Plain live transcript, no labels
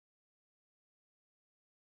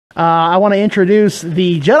I want to introduce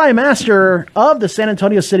the Jedi Master of the San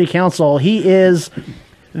Antonio City Council. He is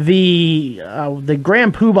the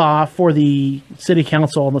Grand Poobah for the City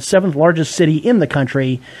Council, the 7th largest city in the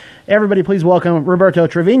country. Everybody, please welcome Roberto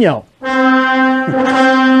Trevino.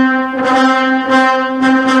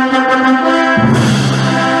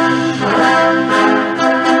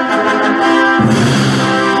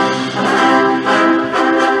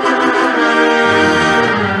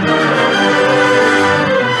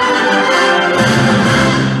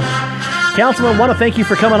 Councilman, want to thank you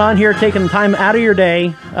for coming on here, taking time out of your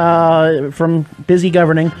day from busy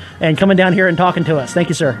governing, and coming down here and talking to us. Thank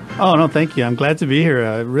you, sir. Oh, no, thank you. I'm glad to be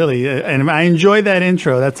here, really. And I enjoyed that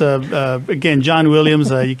intro. That's, again, John Williams.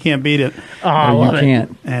 You can't beat it. Oh, you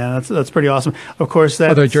can't. Yeah, that's pretty awesome. Of course, that.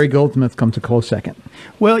 Although Jerry Goldsmith comes a close second.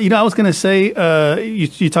 Well, I was going to say,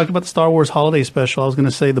 you talked about the Star Wars Holiday Special. I was going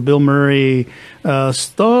to say the Bill Murray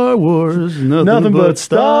Star Wars, nothing but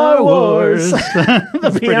Star Wars.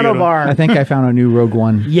 The piano bar. I think I found a new Rogue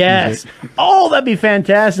One. Yes. Oh, that'd be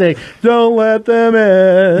fantastic. Don't let them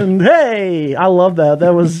in. Hey, I love that.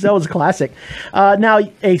 That was classic. Now,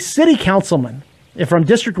 a city councilman from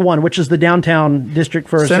District 1, which is the downtown district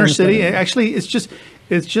for Center City. Actually, it's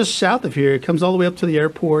just south of here. It comes all the way up to the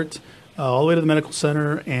airport, all the way to the medical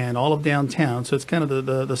center, and all of downtown. So it's kind of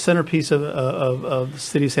the centerpiece of the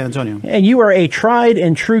city of San Antonio. And you are a tried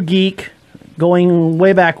and true geek, going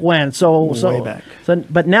way back when. Way back.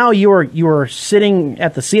 But now you are sitting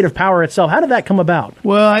at the seat of power itself. How did that come about?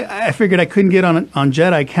 Well, I figured I couldn't get on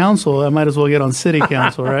Jedi Council. I might as well get on City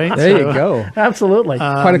Council, right? There you go. Absolutely.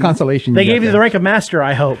 Quite a consolation. They gave you the rank of master,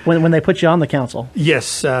 I hope, when they put you on the council.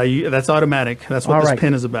 Yes, that's automatic. That's what this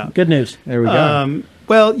pin is about. Good news. There we go.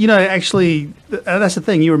 Well, actually, that's the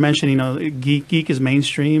thing you were mentioning. Geek is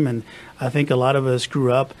mainstream, and I think a lot of us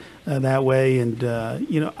grew up that way. And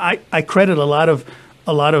I credit a lot of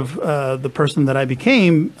the person that I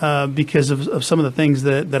became because of some of the things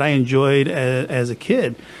that I enjoyed as a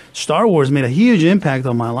kid. Star Wars made a huge impact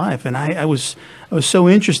on my life, and I was so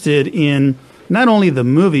interested in not only the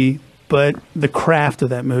movie but the craft of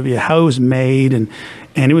that movie, how it was made, and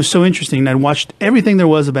it was so interesting. I watched everything there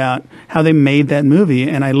was about how they made that movie,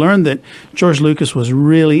 and I learned that George Lucas was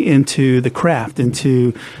really into the craft,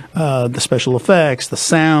 into the special effects, the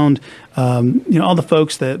sound, all the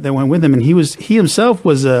folks that went with him. And he himself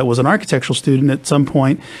was an architectural student at some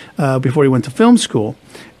point before he went to film school.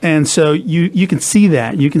 And so you can see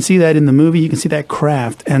that. You can see that in the movie. You can see that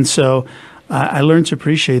craft. And so I learned to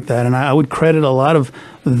appreciate that, and I would credit a lot of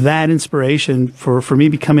that inspiration for me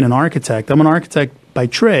becoming an architect. I'm an architect by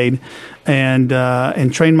trade, and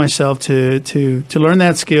trained myself to learn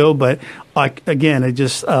that skill. But I'm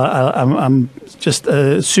just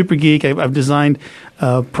a super geek. I've designed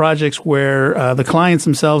projects where the clients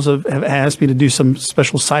themselves have asked me to do some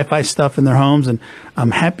special sci-fi stuff in their homes, and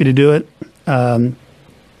I'm happy to do it. And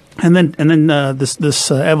then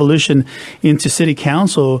this evolution into city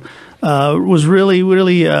council was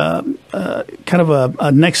really kind of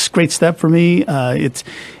a next great step for me.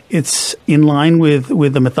 It's in line with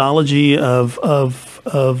the mythology of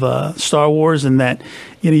Star Wars, and that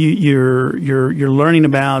you're learning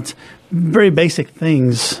about very basic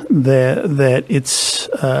things that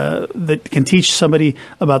can teach somebody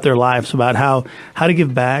about their lives, about how to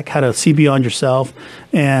give back, how to see beyond yourself,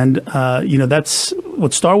 and that's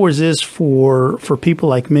what Star Wars is for people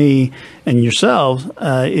like me and yourselves.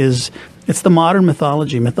 It's the modern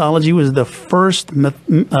mythology. Mythology was the first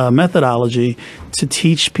methodology to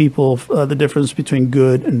teach people the difference between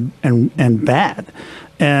good and bad.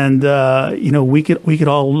 And we could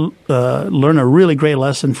all learn a really great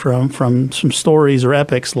lesson from some stories or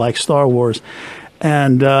epics like Star Wars,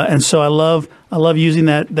 and so I love using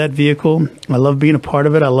that vehicle. I love being a part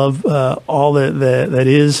of it. I love all that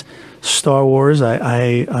is Star Wars.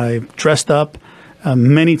 I dressed up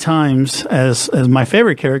many times as my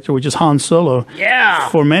favorite character, which is Han Solo. Yeah.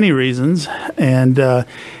 For many reasons, and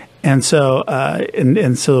so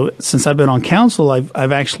since I've been on council,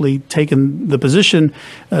 I've actually taken the position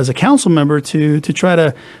as a council member to try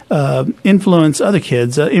to influence other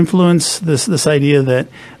kids, influence this idea that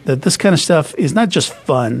this kind of stuff is not just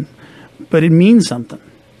fun, but it means something,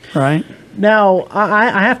 right? Now,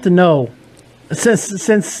 I have to know,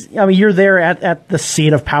 since you're there at the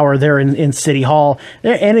seat of power there in City Hall,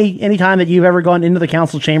 any time that you've ever gone into the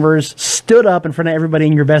council chambers, stood up in front of everybody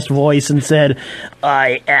in your best voice and said,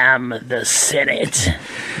 "I am the Senate"?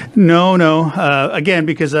 No. Again,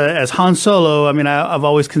 because as Han Solo, I mean, I've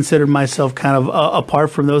always considered myself kind of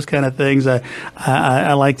apart from those kind of things.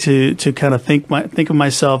 I like to kind of think of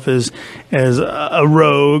myself as a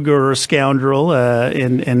rogue or a scoundrel.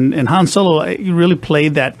 And Han Solo, he really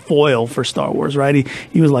played that foil for Star Wars, right?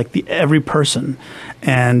 He was like the every person.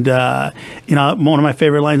 And, one of my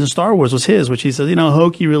favorite lines in Star Wars was his, which he says,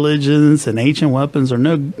 hokey religions and ancient weapons are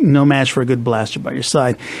no match for a good blaster by your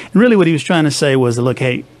side. And really what he was trying to say was that, look,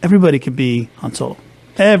 hey, everybody could be Han Solo.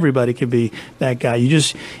 Everybody could be that guy. You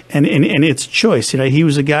just, and it's choice. He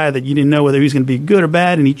was a guy that you didn't know whether he was going to be good or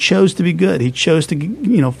bad, and he chose to be good. He chose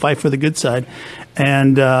to, fight for the good side.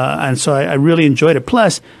 And so I really enjoyed it.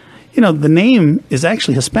 Plus, the name is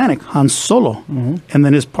actually Hispanic, Han Solo. Mm-hmm. And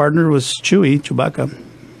then his partner was Chewbacca.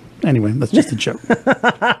 Anyway, that's just a joke.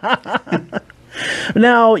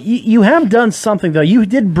 Now, you have done something, though. You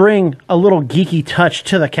did bring a little geeky touch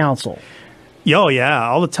to the council. Oh, yeah,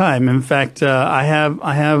 all the time. In fact, I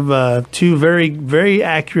have two very, very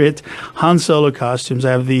accurate Han Solo costumes.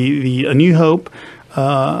 I have the A New Hope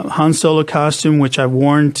Han Solo costume, which I've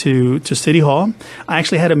worn to City Hall. I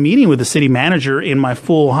actually had a meeting with the city manager in my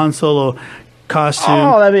full Han Solo costume.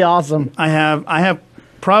 Oh, that'd be awesome. I have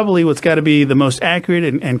probably what's got to be the most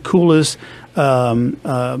accurate and coolest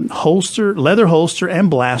holster, leather holster,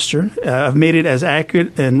 and blaster. I've made it as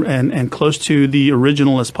accurate and close to the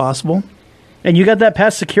original as possible. And you got that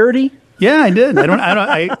past security? Yeah, I did.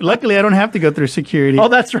 Luckily, I don't have to go through security. Oh,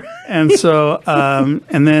 that's right. And so,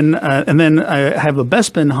 and then I have a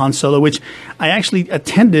Bespin Han Solo, which I actually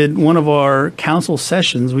attended one of our council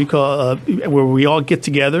sessions. We call where we all get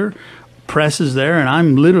together. Press is there, and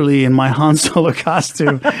I'm literally in my Han Solo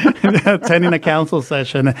costume attending a council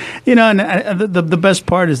session. And the best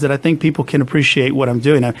part is that I think people can appreciate what I'm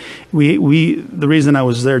doing. The reason I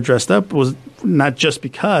was there dressed up was not just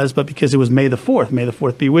but because it was May the 4th. May the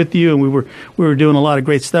 4th be with you, and we were doing a lot of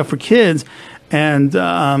great stuff for kids. And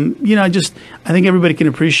I think everybody can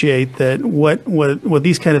appreciate that what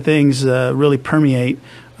these kind of things really permeate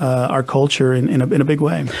our culture in a big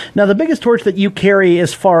way. Now, the biggest torch that you carry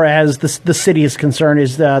as far as the city is concerned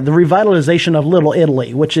is the revitalization of Little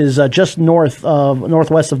Italy, which is just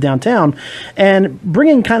northwest of downtown, and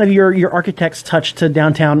bringing kind of your architect's touch to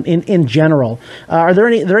downtown in general. Are there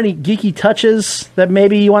any geeky touches that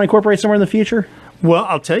maybe you want to incorporate somewhere in the future? Well,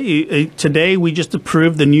 I'll tell you, today we just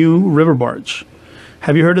approved the new river barge.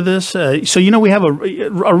 Have you heard of this? So we have a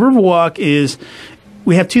river walk is.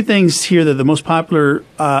 We have two things here that are the most popular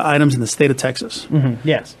items in the state of Texas. Mm-hmm.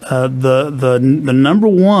 Yes. The number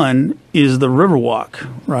one is the Riverwalk,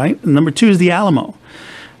 right? And number two is the Alamo.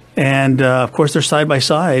 And, of course, they're side by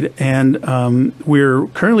side. And we're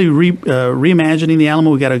currently reimagining the Alamo.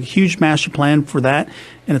 We've got a huge master plan for that.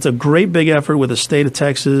 And it's a great big effort with the state of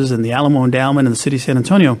Texas and the Alamo Endowment and the city of San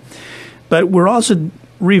Antonio. But we're also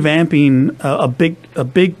revamping a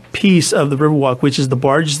big piece of the Riverwalk, which is the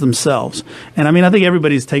barges themselves. And I think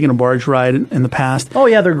everybody's taken a barge ride in the past. Oh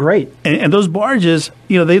yeah, they're great. And those barges,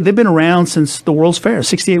 they've been around since the World's Fair,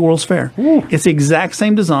 68 World's Fair. Ooh. It's the exact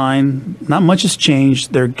same design. Not much has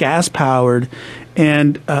changed. They're gas powered,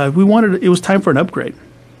 and it was time for an upgrade.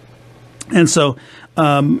 And so,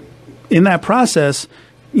 in that process,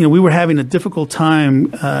 we were having a difficult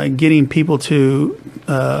time getting people to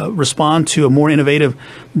respond to a more innovative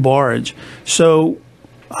barge. So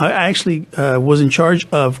I actually was in charge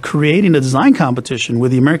of creating a design competition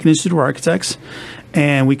with the American Institute of Architects,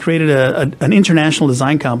 and we created an international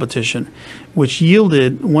design competition, which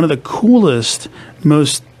yielded one of the coolest,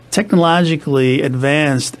 most technologically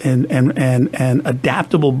advanced and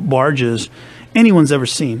adaptable barges anyone's ever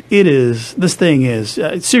seen. This thing is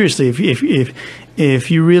seriously,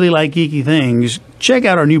 if you really like geeky things, check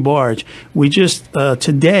out our new barge. We just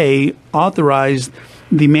today authorized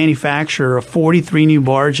the manufacture of 43 new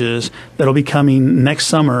barges that'll be coming next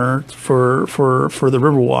summer for the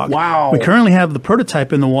Riverwalk. Wow. We currently have the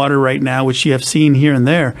prototype in the water right now, which you have seen here and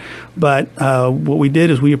there. But what we did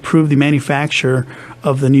is we approved the manufacture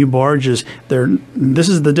of the new barges. This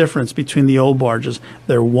is the difference between the old barges.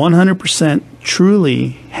 They're 100% truly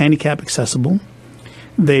handicap accessible.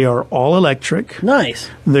 They are all electric. Nice.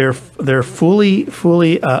 They're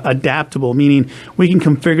fully adaptable, meaning we can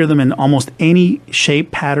configure them in almost any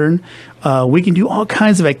shape pattern. We can do all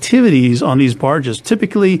kinds of activities on these barges.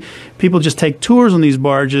 Typically, people just take tours on these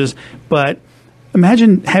barges, but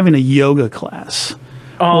imagine having a yoga class.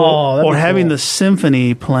 Or having the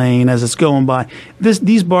symphony playing as it's going by.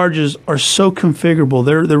 These barges are so configurable.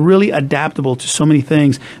 They're really adaptable to so many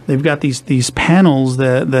things. They've got these panels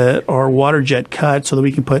that are water jet cut so that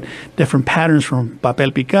we can put different patterns from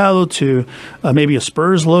papel picado to maybe a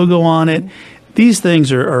Spurs logo on it. these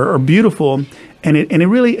things are beautiful. And it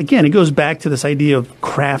really, again, it goes back to this idea of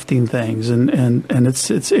crafting things, and it's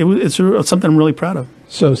something I'm really proud of.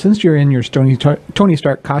 So since you're in your Tony Stark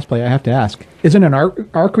cosplay, I have to ask, is it an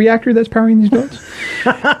arc reactor that's powering these boats?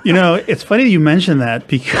 It's funny you mention that,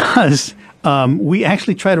 because we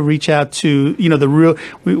actually try to reach out to, the real.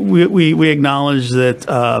 We acknowledge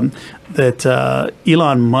that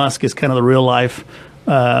Elon Musk is kind of the real life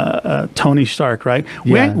Tony Stark, right?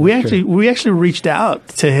 Yeah, we actually reached out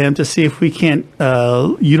to him to see if we can't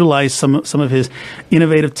utilize some of his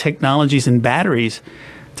innovative technologies and batteries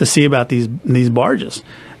to see about these barges.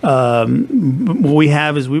 What we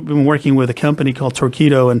have is we've been working with a company called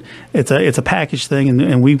Torpedo, and it's a package thing,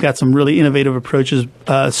 and we've got some really innovative approaches.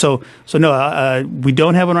 So no, we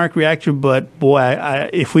don't have an arc reactor, but boy,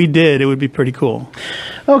 if we did, it would be pretty cool.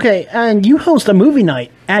 Okay, and you host a movie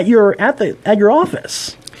night at your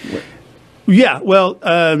office. Yeah, well,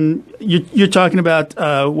 you're talking about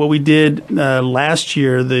what we did last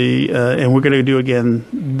year, and we're going to do again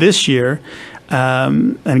this year.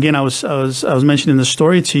 And again, I was mentioning the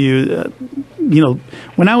story to you.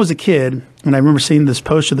 When I was a kid, and I remember seeing this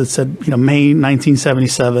poster that said, May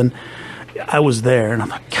 1977. I was there, and I'm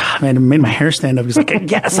like, God, man, it made my hair stand up. Because like,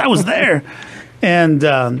 yes, I was there. And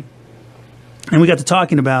we got to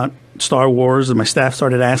talking about Star Wars, and my staff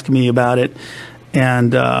started asking me about it.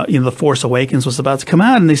 And The Force Awakens was about to come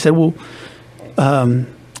out, and they said, well,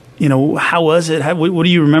 how was it? What do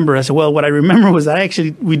you remember? I said, well, what I remember was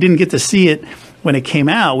we didn't get to see it when it came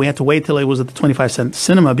out. We had to wait till it was at the 25-cent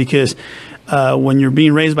cinema, because when you're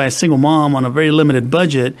being raised by a single mom on a very limited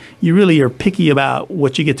budget, you really are picky about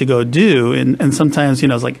what you get to go do. And sometimes,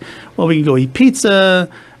 it's like, well, we can go eat pizza,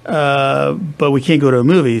 but we can't go to a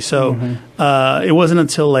movie. So it wasn't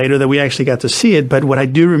until later that we actually got to see it. But what I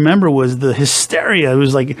do remember was the hysteria. It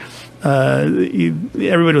was like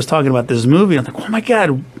everybody was talking about this movie. I'm like, oh, my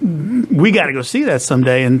God, we got to go see that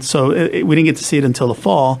someday. And so we didn't get to see it until the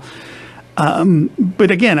fall. But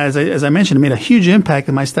again, as I mentioned, it made a huge impact.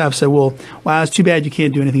 And my staff said, well, wow, it's too bad you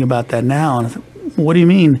can't do anything about that now. And I thought, what do you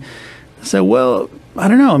mean? I said, well, I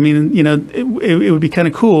don't know. I mean, it would be kind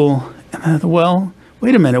of cool. And I thought, well,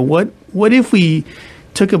 wait a minute. What if we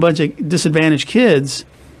took a bunch of disadvantaged kids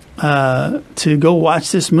to go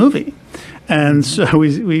watch this movie? And so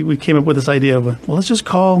we came up with this idea of, well, let's just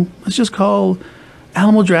call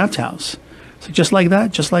Alamo Draft House. So just like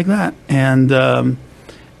that. And I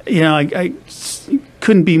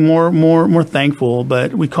couldn't be more thankful.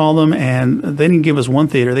 But we called them, and they didn't give us one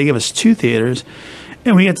theater; they gave us two theaters,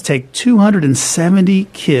 and we had to take 270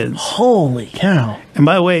 kids. Holy cow! And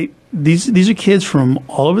by the way, these are kids from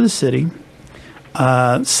all over the city.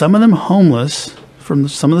 Some of them homeless from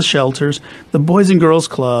some of the shelters. The Boys and Girls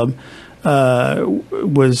Club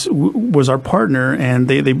was our partner, and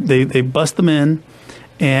they bust them in.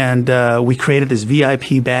 And we created these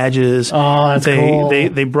VIP badges. Oh, that's cool.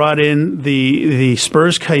 They brought in the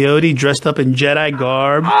Spurs Coyote dressed up in Jedi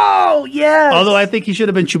garb. Oh, yes. Although I think he should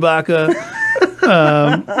have been Chewbacca.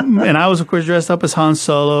 And I was, of course, dressed up as Han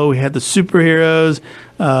Solo. We had the superheroes.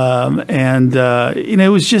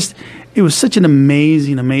 It was such an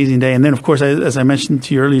amazing day. And then, of course, as I mentioned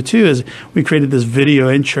to you earlier, too, is we created this video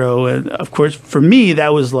intro. And, of course, for me, that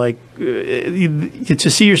was like to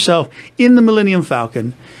see yourself in the Millennium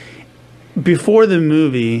Falcon before the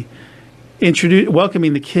movie,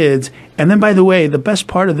 welcoming the kids. And then, by the way, the best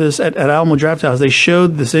part of this at Alamo Draft House, they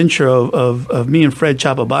showed this intro of me and Fred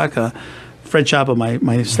Chapabacca. Fred Chapa,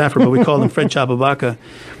 my staffer, but we called him Fred Chapabacca.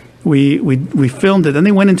 We filmed it. Then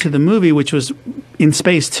they went into the movie, which was in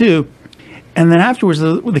space, too. And then afterwards,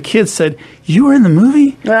 the kids said, "You were in the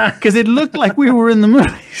movie?" Because it looked like we were in the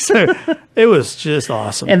movie. So it was just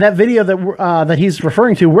awesome. And that video that he's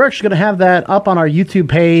referring to, we're actually going to have that up on our YouTube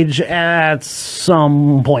page at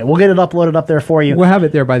some point. We'll get it uploaded up there for you. We'll have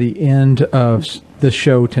it there by the end of the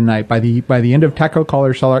show tonight. By the end of Taco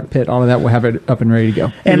Collar, Salark Pit, all of that, we'll have it up and ready to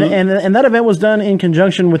go. And that event was done in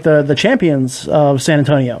conjunction with the champions of San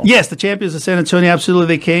Antonio. Yes, the champions of San Antonio,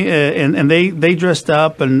 absolutely. They came and they dressed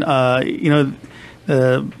up, and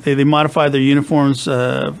they modified their uniforms,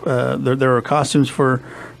 their costumes for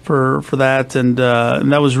that, and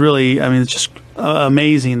that was really, I mean, it's just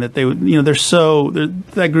amazing that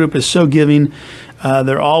that group is so giving.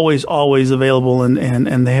 They're always available,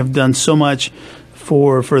 and they have done so much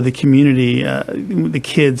for the community. The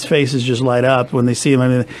kids' faces just light up when they see them. I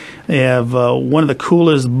mean, they have one of the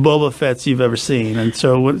coolest Boba Fetts you've ever seen, and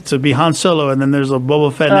so to be Han Solo, and then there's a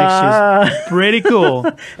Boba Fett next to you, is pretty cool.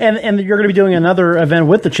 and you're going to be doing another event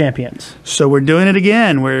with the champions. So we're doing it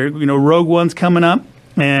again. Rogue One's coming up.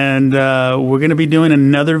 And we're going to be doing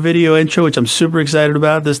another video intro, which I'm super excited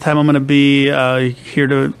about. This time I'm going to be here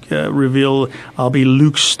to reveal I'll be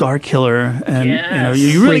Luke Starkiller. And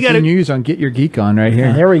you really got to news on Get Your Geek On right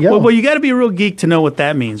here. There we go. Well, you got to be a real geek to know what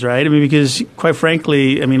that means, right? I mean, because quite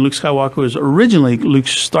frankly, I mean, Luke Skywalker was originally Luke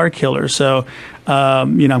Starkiller. So,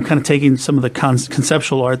 I'm kind of taking some of the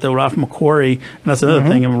conceptual art that Ralph McQuarrie, and that's another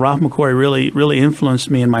thing. And Ralph McQuarrie really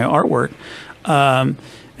influenced me in my artwork.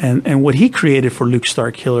 And what he created for Luke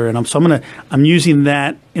Starkiller, and I'm using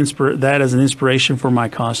that as an inspiration for my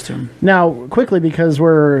costume. Now, quickly, because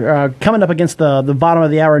we're coming up against the bottom of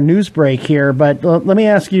the hour news break here, but let me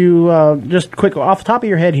ask you just quick off the top of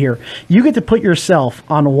your head here. You get to put yourself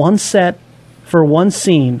on one set for one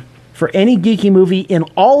scene for any geeky movie in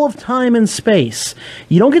all of time and space.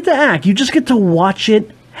 You don't get to act; you just get to watch it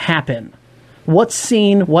happen. What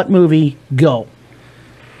scene? What movie? Go.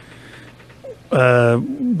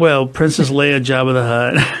 Well, Princess Leia, Jabba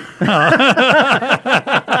the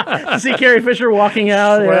Hutt. See Carrie Fisher walking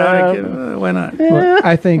out. Why not? Well,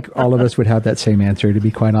 I think all of us would have that same answer, to be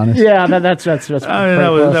quite honest. Yeah, that's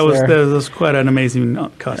that was quite an amazing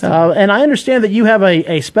costume. And I understand that you have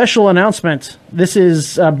a special announcement. This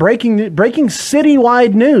is breaking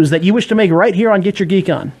citywide news that you wish to make right here on Get Your Geek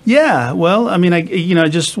On. Yeah, well, I mean, I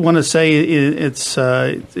just want to say it's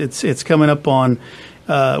coming up on.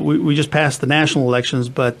 We just passed the national elections,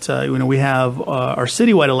 but we have our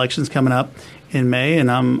citywide elections coming up in May, and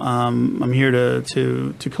I'm here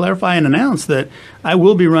to clarify and announce that I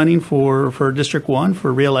will be running for District 1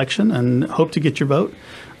 for re-election, and hope to get your vote.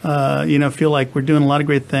 Feel like we're doing a lot of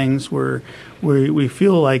great things. We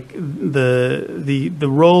feel like the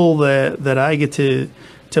role that I get to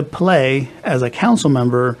play as a council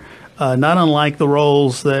member, not unlike the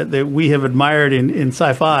roles that we have admired in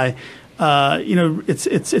sci-fi.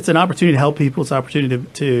 It's an opportunity to help people. It's an opportunity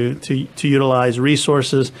to utilize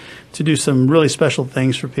resources, to do some really special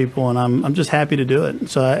things for people, and I'm just happy to do it.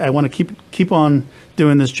 So I want to keep on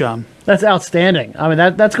doing this job. That's outstanding. I mean,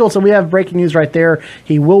 that's cool. So we have breaking news right there.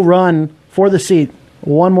 He will run for the seat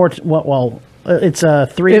one more. It's a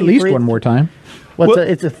three. At least one more time.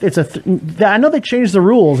 I know they changed the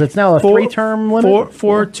rules. It's now a 3-term limit.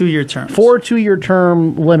 Four 2-year terms. 4 2-year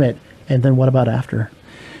term limit. And then what about after?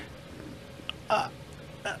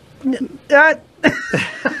 I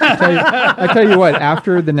tell you what,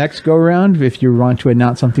 after the next go-around, if you want to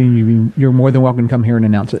announce something, you're more than welcome to come here and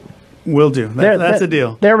announce it. Will do. That's a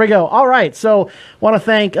deal. There we go. All right. So want to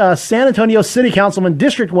thank San Antonio City Councilman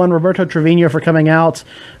District 1, Roberto Trevino, for coming out.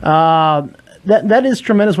 That is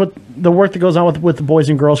tremendous, what the work that goes on with the Boys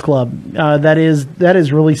and Girls Club. That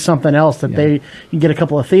is really something else, that you get a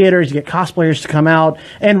couple of theaters, you get cosplayers to come out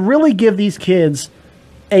and really give these kids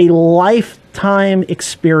a lifetime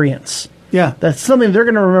experience. Yeah. That's something they're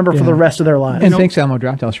going to remember for the rest of their lives. And thanks, Alamo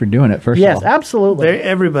Drafthouse, for doing it, first of all. Yes, absolutely.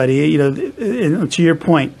 Everybody, to your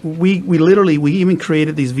point, we even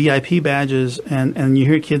created these VIP badges, and you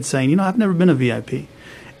hear kids saying, I've never been a VIP.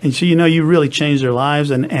 And so, you really changed their lives,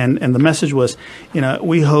 and the message was,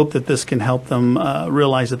 we hope that this can help them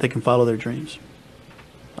realize that they can follow their dreams.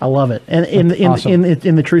 I love it. And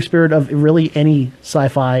in the true spirit of really any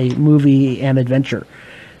sci-fi movie and adventure.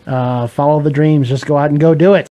 Follow the dreams. Just go out and go do it.